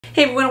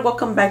Hey everyone,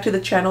 welcome back to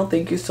the channel.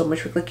 Thank you so much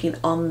for clicking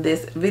on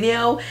this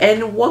video,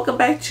 and welcome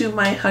back to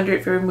my 100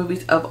 favorite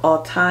movies of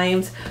all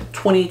times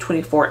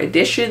 2024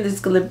 edition. This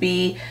is going to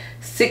be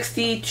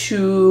 60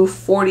 to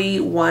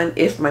 41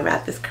 if my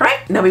math is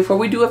correct. Now before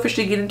we do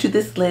officially get into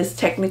this list,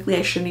 technically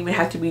I shouldn't even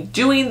have to be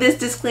doing this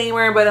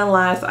disclaimer, but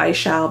alas I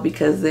shall,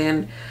 because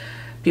then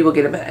people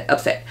get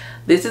upset.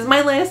 This is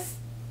my list.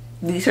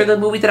 These are the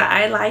movies that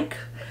I like.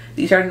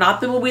 These are not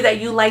the movie that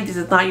you like. This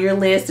is not your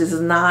list. This is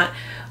not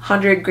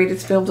 100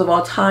 greatest films of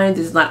all time.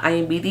 This is not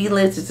IMDb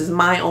list. This is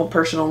my own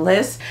personal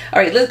list. All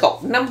right, let's go.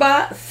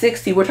 Number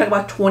 60. We're talking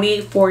about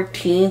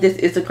 2014. This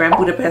is the Grand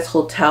Budapest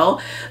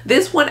Hotel.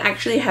 This one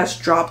actually has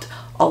dropped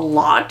a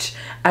lot.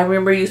 I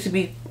remember it used to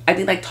be, I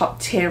think, like top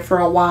 10 for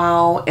a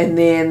while and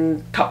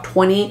then top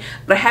 20,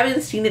 but I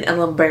haven't seen it in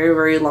a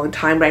very long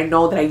time. But I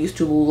know that I used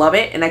to love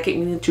it, and I kept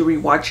meaning to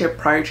rewatch it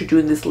prior to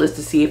doing this list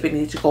to see if it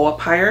needs to go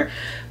up higher,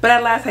 but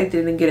at last I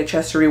didn't get a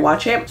chance to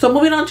rewatch it. So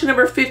moving on to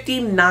number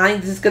 59.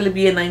 This is going to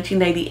be a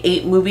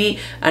 1998 movie,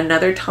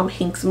 another Tom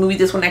Hanks movie.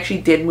 This one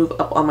actually did move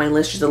up on my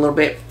list just a little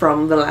bit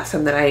from the last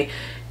time that I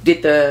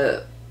did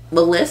the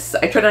list.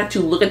 I try not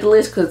to look at the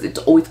list because it's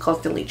always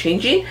constantly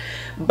changing,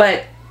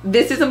 but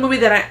this is a movie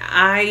that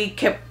I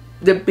kept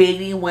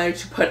debating whether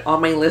to put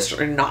on my list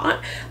or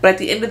not. But at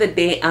the end of the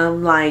day,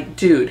 I'm like,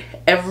 dude,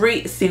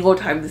 every single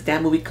time this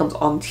damn movie comes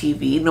on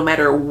TV, no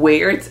matter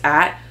where it's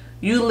at,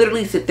 you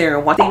literally sit there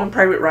and watch. Even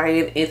Private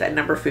Ryan is at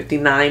number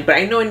 59, but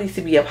I know it needs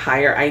to be up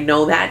higher. I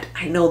know that.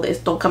 I know this.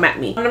 Don't come at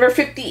me. On number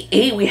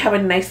 58, we have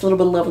a nice little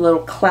beloved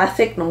little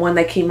classic, the one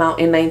that came out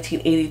in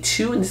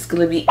 1982, and this is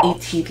going to be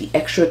E.T. the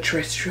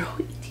Extraterrestrial.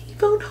 E.T.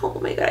 phone home. Oh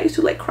my god, I used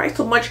to like cry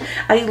so much.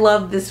 I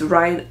love this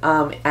ride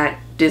at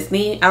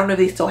Disney. I don't know if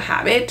they still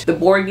have it. The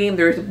board game,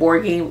 there is a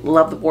board game.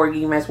 Love the board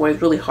game as well.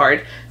 It's really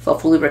hard, so I'll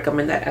fully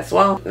recommend that as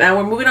well. Now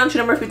we're moving on to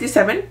number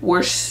 57.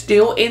 We're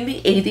still in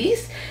the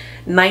 80s.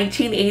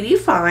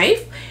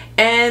 1985,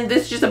 and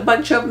this is just a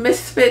bunch of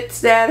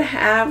misfits that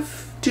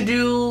have to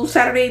do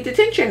Saturday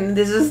detention.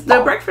 This is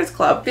The Breakfast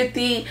Club.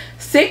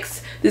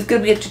 56. This is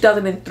going to be a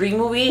 2003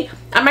 movie.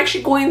 I'm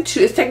actually going to,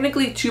 it's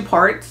technically two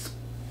parts,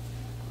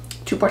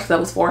 that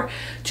was 4.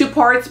 2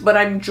 parts, but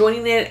I'm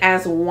joining it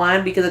as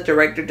one because the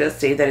director does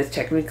say that it's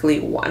technically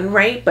one,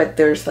 right? But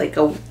there's like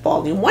a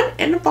volume 1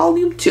 and a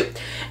volume 2,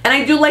 and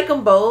I do like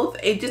them both.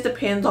 It just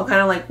depends on kind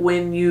of like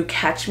when you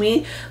catch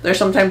me. There's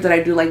sometimes that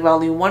I do like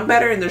volume 1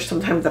 better, and there's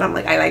sometimes that I'm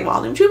like, I like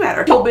volume 2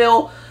 better. Kill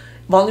Bill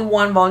volume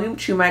 1, volume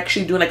 2. I'm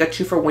actually doing like a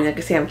 2 for 1. I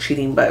can say I'm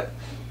cheating, but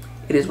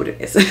it is what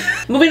it is.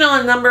 Moving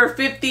on, number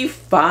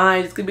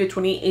 55. It's gonna be a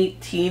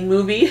 2018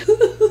 movie.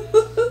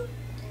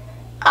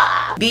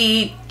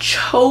 The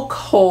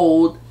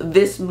chokehold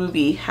this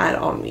movie had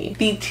on me.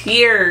 The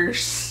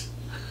tears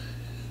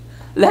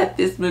that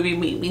this movie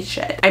made me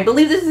shed. I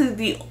believe this is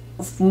the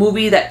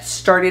movie that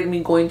started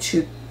me going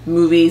to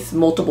movies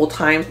multiple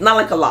times. Not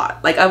like a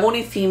lot. Like I've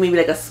only seen maybe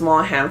like a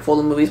small handful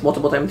of movies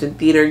multiple times in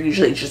theater.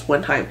 Usually it's just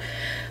one time.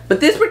 But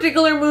this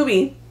particular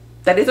movie,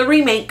 that is a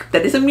remake,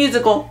 that is a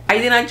musical, I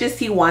did not just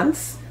see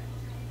once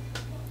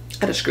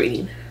at a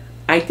screening.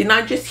 I did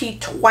not just see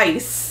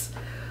twice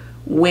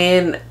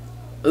when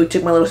we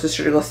took my little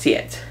sister to go see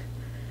it.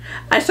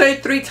 I saw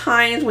it 3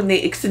 times when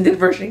the extended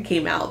version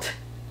came out.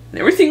 And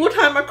every single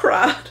time I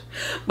cried.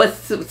 But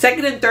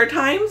second and third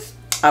times,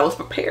 I was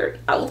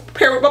prepared. I was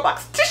prepared with my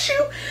box of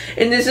tissue.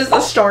 And this is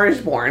A Star Is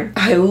Born.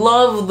 I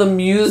love the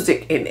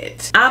music in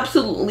it.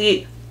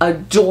 Absolutely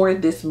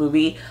adored this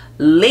movie.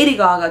 Lady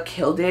Gaga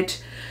killed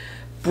it.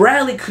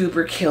 Bradley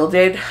Cooper killed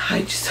it.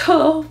 I just,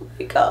 oh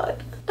my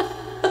god.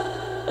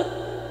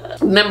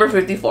 Number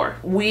 54.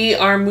 We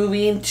are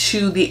moving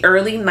to the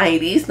early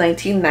 90s,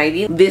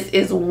 1990. This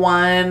is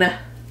one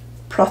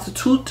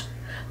prostitute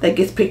that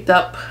gets picked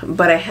up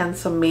by a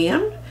handsome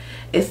man.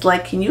 It's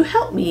like, can you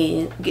help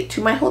me get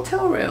to my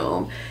hotel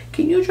room?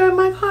 Can you drive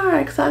my car?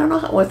 Because I don't know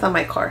how, well, it's not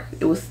my car.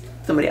 It was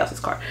somebody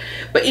else's car.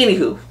 But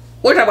anywho,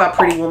 we're talking about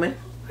Pretty Woman.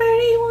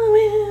 Pretty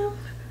Woman,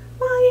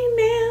 walking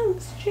down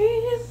the street.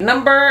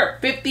 Number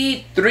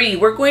 53.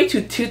 We're going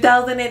to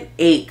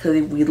 2008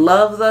 because we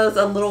love those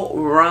a little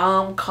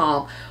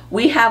rom-com.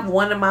 We have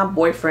One of My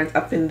Boyfriends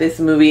up in this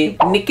movie.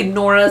 Nick and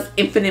Nora's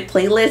Infinite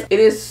Playlist. It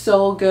is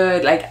so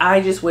good. Like,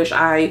 I just wish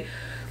I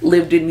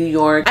lived in New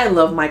York. I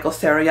love Michael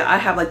Cera. I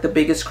have like the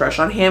biggest crush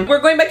on him. We're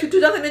going back to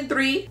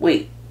 2003.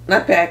 Wait,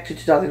 not back to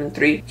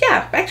 2003.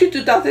 Yeah, back to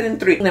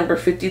 2003. Number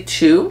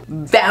 52.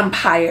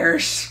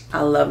 Vampires.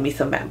 I love me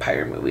some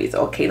vampire movies.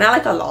 Okay, not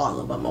like a lot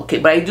of them. Okay,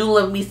 but I do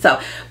love me some.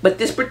 But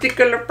this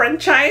particular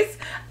franchise,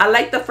 I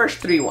like the first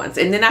 3 ones.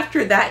 And then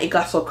after that, it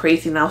got so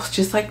crazy. And I was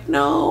just like,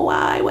 no,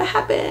 why? What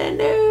happened?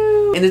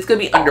 No. And it's going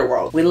to be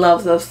Underworld. We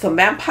love those some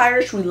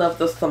vampires. We love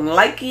those some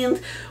Vikings.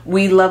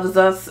 We love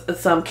those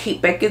some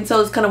Kate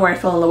Beckinsale. It's kind of where I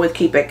fell in love with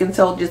Kate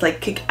Beckinsale. Just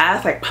like kick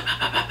ass, like pa, pa,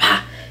 pa, pa,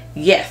 pa.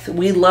 Yes,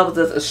 we love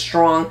this, a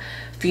strong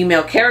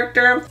female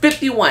character.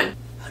 51.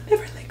 I'll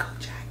never let go,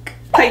 Jack.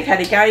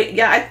 Titanic.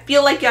 I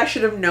feel like I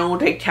should have known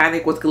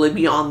Titanic was going to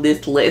be on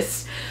this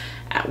list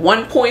at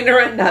one point or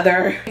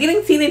another. I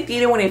didn't see it in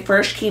theater when it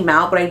first came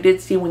out, but I did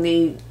see when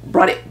they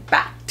brought it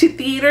back to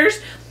theaters,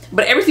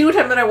 but every single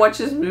time that I watch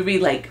this movie,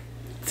 like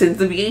since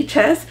the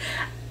VHS,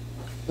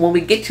 when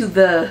we get to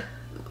the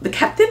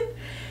captain,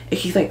 and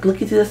he's like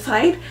looking to the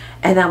side,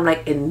 and I'm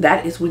like, and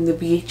that is when the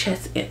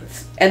VHS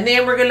ends. And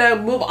then we're gonna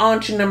move on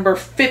to number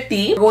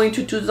 50. We're going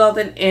to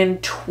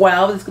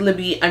 2012. It's gonna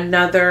be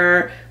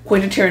another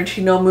Quentin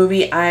Tarantino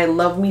movie. I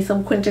love me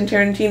some Quentin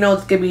Tarantino.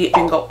 It's gonna be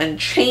Django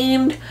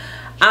Unchained.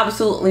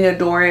 Absolutely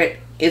adore it.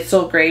 It's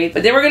so great.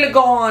 But then we're gonna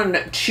go on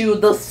to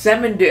the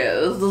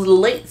 70s, the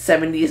late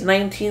 70s,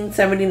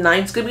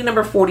 1979. It's gonna be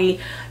number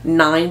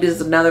 49. This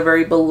is another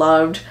very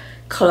beloved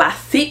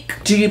classic.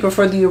 Do you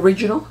prefer the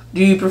original?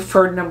 Do you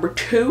prefer number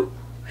 2?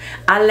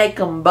 I like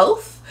them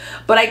both,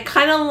 but I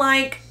kind of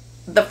like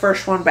the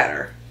first one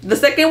better. The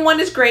second one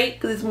is great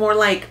because it's more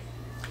like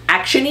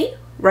actiony,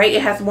 right?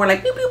 It has more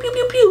like pew pew pew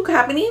pew pew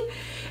happening,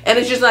 and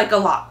it's just like a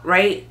lot,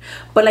 right?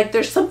 But like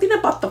there's something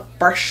about the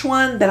first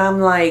one that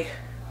I'm like,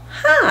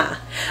 huh.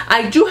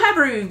 I do have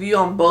a review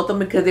on both of them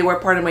because they were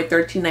part of my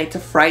 13 Nights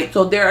of Fright,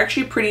 so they're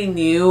actually pretty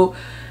new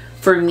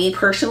for me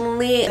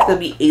personally. It's gonna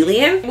be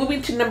Alien.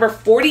 Moving to number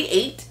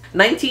 48,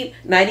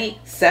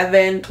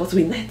 1997. Supposed to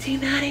be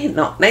 1990?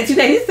 No,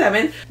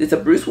 1997. It's a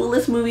Bruce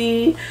Willis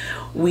movie.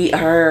 We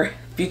are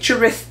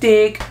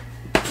futuristic.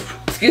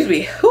 Excuse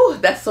me. Whew,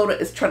 that soda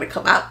is trying to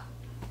come out.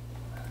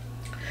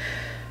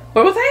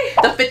 What was I?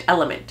 The Fifth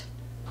Element.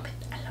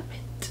 Fifth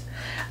Element.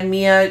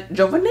 Mia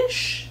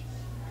Jovovich.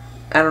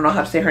 I don't know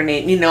how to say her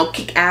name. You know,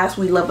 kick ass.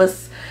 We love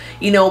us.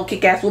 You know,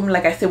 kick-ass woman,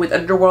 like I said with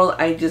Underworld.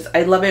 I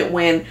love it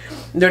when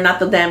they're not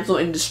the damsel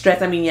in distress.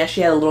 I mean, yeah,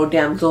 she had a little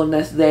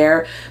damselness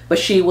there, but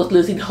she was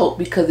losing hope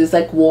because it's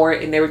like war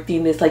and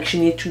everything. It's like she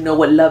needs to know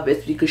what love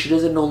is because she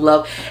doesn't know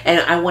love. And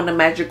I want a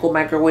magical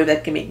microwave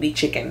that can make me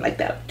chicken like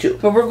that too.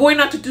 But we're going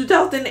on to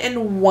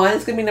 2001.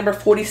 It's gonna be number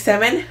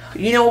 47.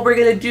 You know what we're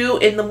gonna do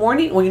in the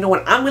morning? Well, you know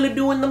what I'm gonna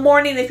do in the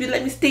morning if you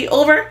let me stay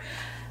over?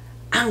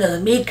 I'm gonna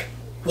make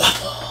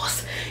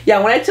waffles. Yeah,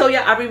 when I tell you,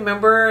 I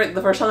remember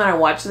the first time that I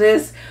watched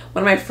this,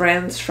 one of my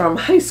friends from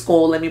high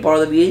school let me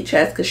borrow the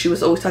VHS because she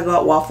was always talking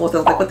about waffles. I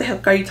was like, what the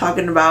heck are you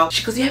talking about?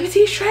 She goes, you haven't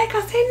seen Shrek? I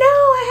said, no,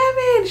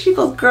 I haven't. She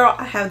goes, girl,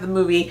 I have the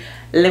movie.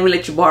 Let me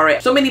let you borrow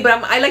it. So many,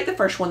 but I like the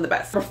first one the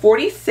best. For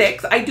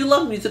 46, I do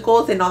love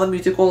musicals, and all the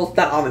musicals,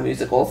 not all the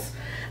musicals.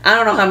 I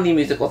don't know how many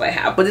musicals I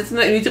have, but it's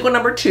musical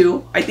number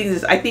 2. I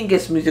think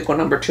it's musical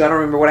number 2. I don't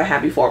remember what I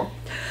had before.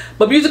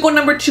 But musical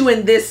number 2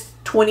 in this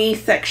 20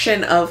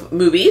 section of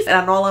movies, and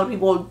I know a lot of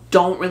people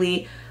don't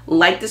really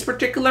like this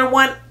particular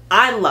one.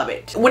 I love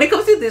it. When it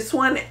comes to this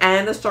one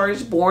and A Star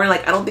Is Born,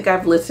 like I don't think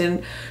I've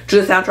listened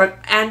to the soundtrack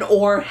and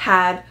or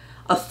had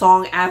a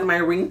song as my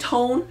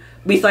ringtone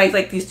besides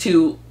like these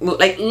two.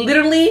 Like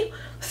literally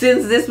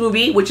since this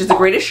movie, which is The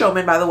Greatest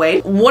Showman, by the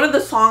way, one of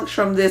the songs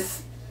from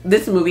this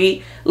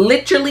movie,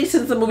 literally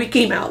since the movie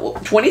came out,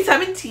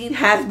 2017,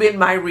 has been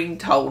my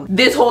ringtone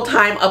this whole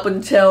time up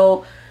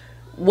until,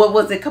 what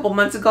was it, a couple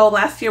months ago,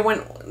 last year, when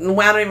I don't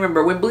even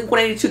remember, when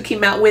Blink-182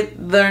 came out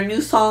with their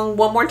new song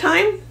One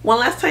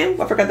Last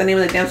Time. I forgot the name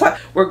of the damn song.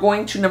 We're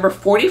going to number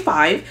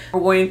 45. We're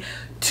going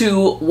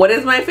to what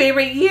is my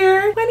favorite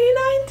year?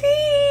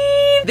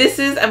 2019. This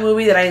is a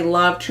movie that I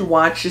love to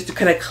watch just to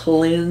kind of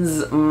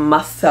cleanse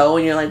my soul.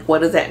 And you're like, what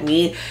does that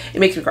mean? It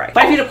makes me cry.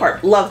 5 Feet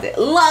Apart. Loved it.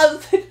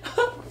 Loved it.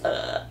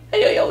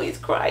 I always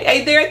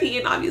cry. There at the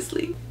end,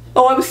 obviously.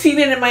 Oh, I'm seeing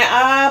it in my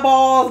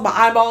eyeballs, my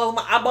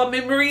eyeball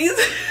memories.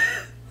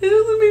 It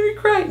doesn't make me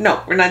cry.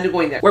 No, we're not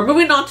going there. We're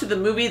moving on to the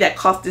movie that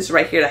caused this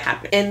right here to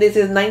happen. And this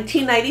is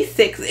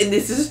 1996, and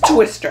this is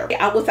Twister.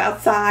 I was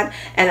outside,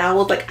 and I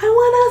was like, I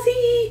wanna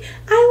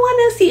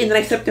see. And then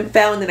I slipped and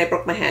fell, and then I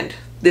broke my hand.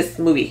 This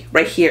movie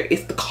right here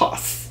is the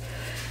cause.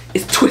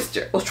 It's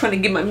Twister. I was trying to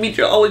get my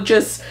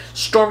meteorologist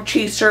storm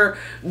chaser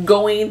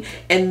going,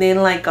 and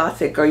then like God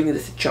said, girl, you need to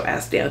sit your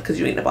ass down because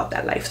you ain't about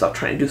that life. Stop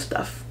trying to do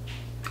stuff.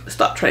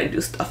 Stop trying to do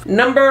stuff.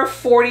 Number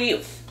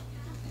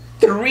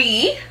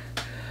 43.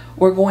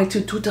 We're going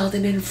to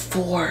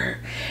 2004,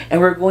 and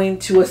we're going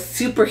to a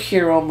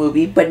superhero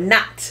movie, but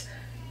not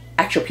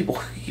actual people.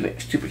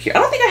 Superhero. I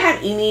don't think I have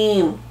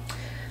any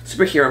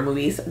superhero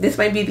movies. This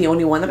might be the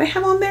only one that I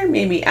have on there.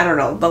 Maybe, I don't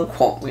know. Don't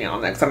quote me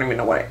on that because I don't even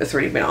know what it's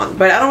already been on.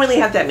 But I don't really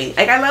have that many.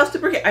 Like I love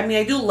superhero. I mean,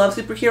 I do love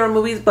superhero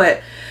movies,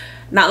 but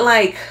not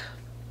like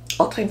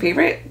all-time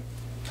favorite.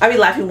 I'll be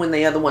laughing when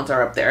the other ones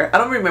are up there. I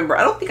don't remember.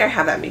 I don't think I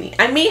have that many.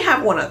 I may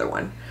have one other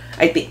one,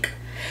 I think.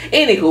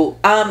 Anywho,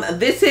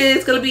 this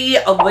is gonna be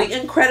The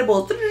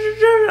Incredibles.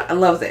 I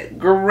love it.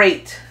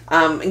 Great.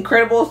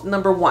 Incredibles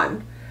number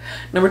 1.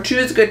 Number 2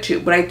 is good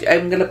too, but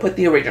I'm gonna put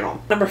the original.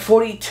 Number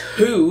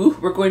 42,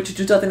 we're going to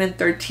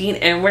 2013,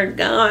 and we're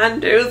gonna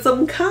do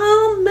some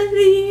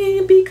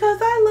comedy because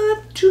I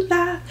love to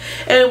laugh.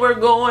 And we're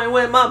going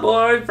with my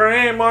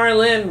boyfriend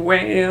Marlon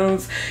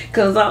Wayans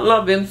because I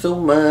love him so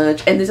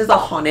much. And this is a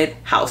haunted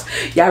house.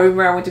 Yeah, I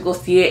remember I went to go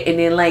see it, and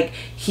then like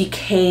he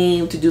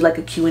came to do like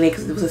a Q&A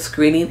because it was a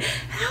screening, and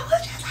I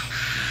was just like,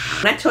 ah.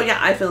 And I told you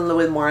I fell in love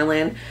with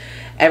Marlon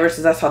ever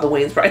since I saw the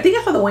Wayans brothers. I think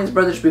I saw the Wayans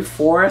brothers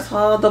before I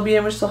saw The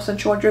BMX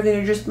Self-Central Drug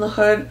Just in the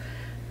Hood.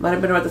 Might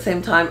have been around the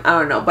same time. I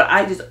don't know. But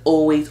I just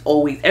always,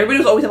 everybody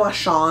was always about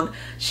Sean.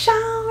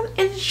 Sean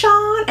and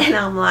Sean. And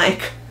I'm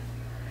like,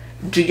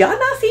 do y'all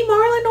not see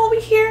Marlon over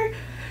here?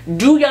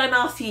 Do y'all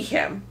not see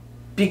him?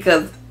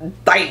 Because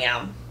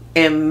damn.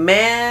 And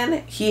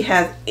man, he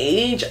has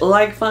aged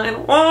like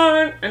fine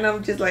wine. And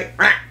I'm just like,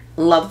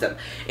 loves him.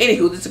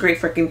 Anywho, this is a great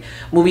freaking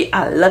movie.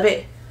 I love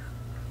it.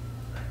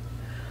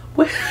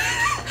 What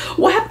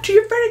happened to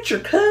your furniture,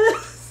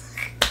 cuz?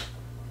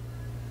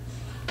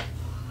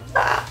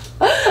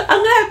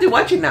 I'm gonna have to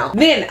watch it now.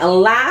 Then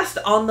last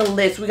on the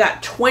list, we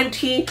got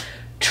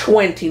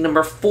 2020,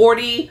 number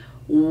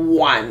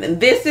 41.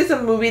 And this is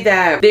a movie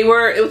that it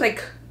was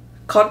like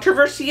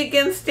controversy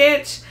against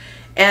it.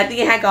 And I think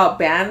it had got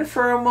banned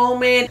for a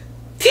moment.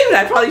 Dude,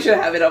 I probably should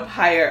have it up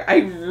higher. I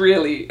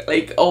really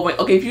like, oh my,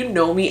 okay, if you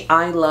know me,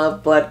 I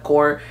love blood,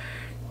 gore,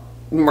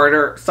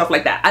 murder, stuff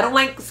like that. I don't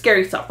like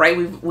scary stuff, right?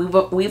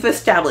 We've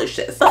established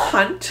this. The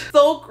Hunt,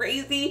 so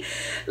crazy.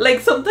 Like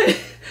sometimes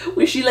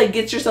when she like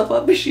gets herself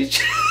up and she's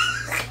just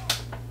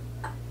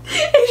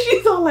and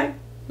she's all like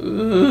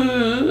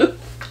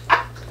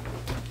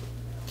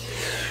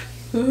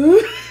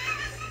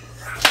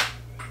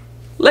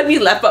let me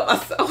laugh at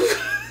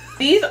myself.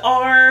 These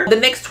are the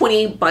next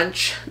 20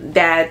 bunch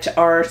that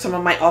are some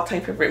of my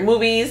all-time favorite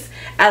movies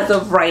as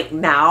of right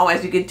now.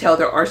 As you can tell,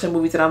 there are some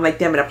movies that I'm like,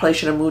 damn it, I probably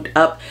should have moved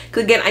up.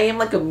 Because again, I am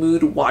like a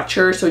mood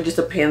watcher, so it just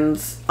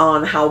depends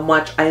on how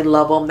much I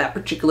love them that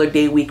particular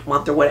day, week,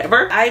 month, or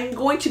whatever. I'm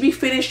going to be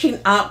finishing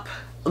up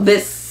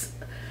this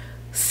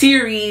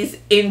series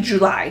in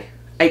July.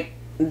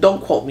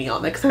 Don't quote me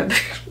on that because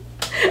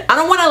I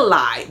don't want to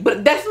lie,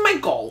 but that's my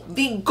goal.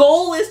 The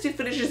goal is to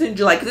finish this in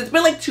July because it's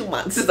been like 2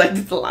 months since I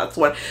did the last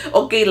one.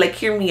 Okay, like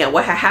hear me out.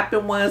 What had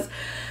happened was,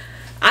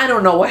 I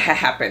don't know what had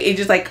happened. It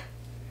just like,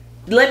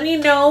 let me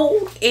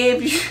know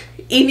if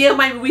any of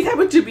my movies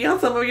happen to be on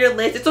some of your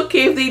lists. It's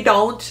okay if they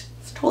don't.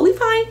 It's totally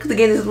fine because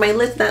again, this is my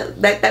list.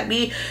 That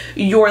be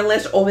your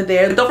list over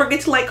there. But don't forget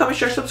to like, comment,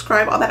 share,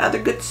 subscribe, all that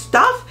other good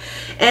stuff.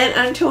 And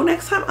until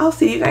next time, I'll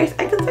see you guys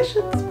at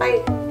concessions.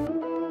 Bye.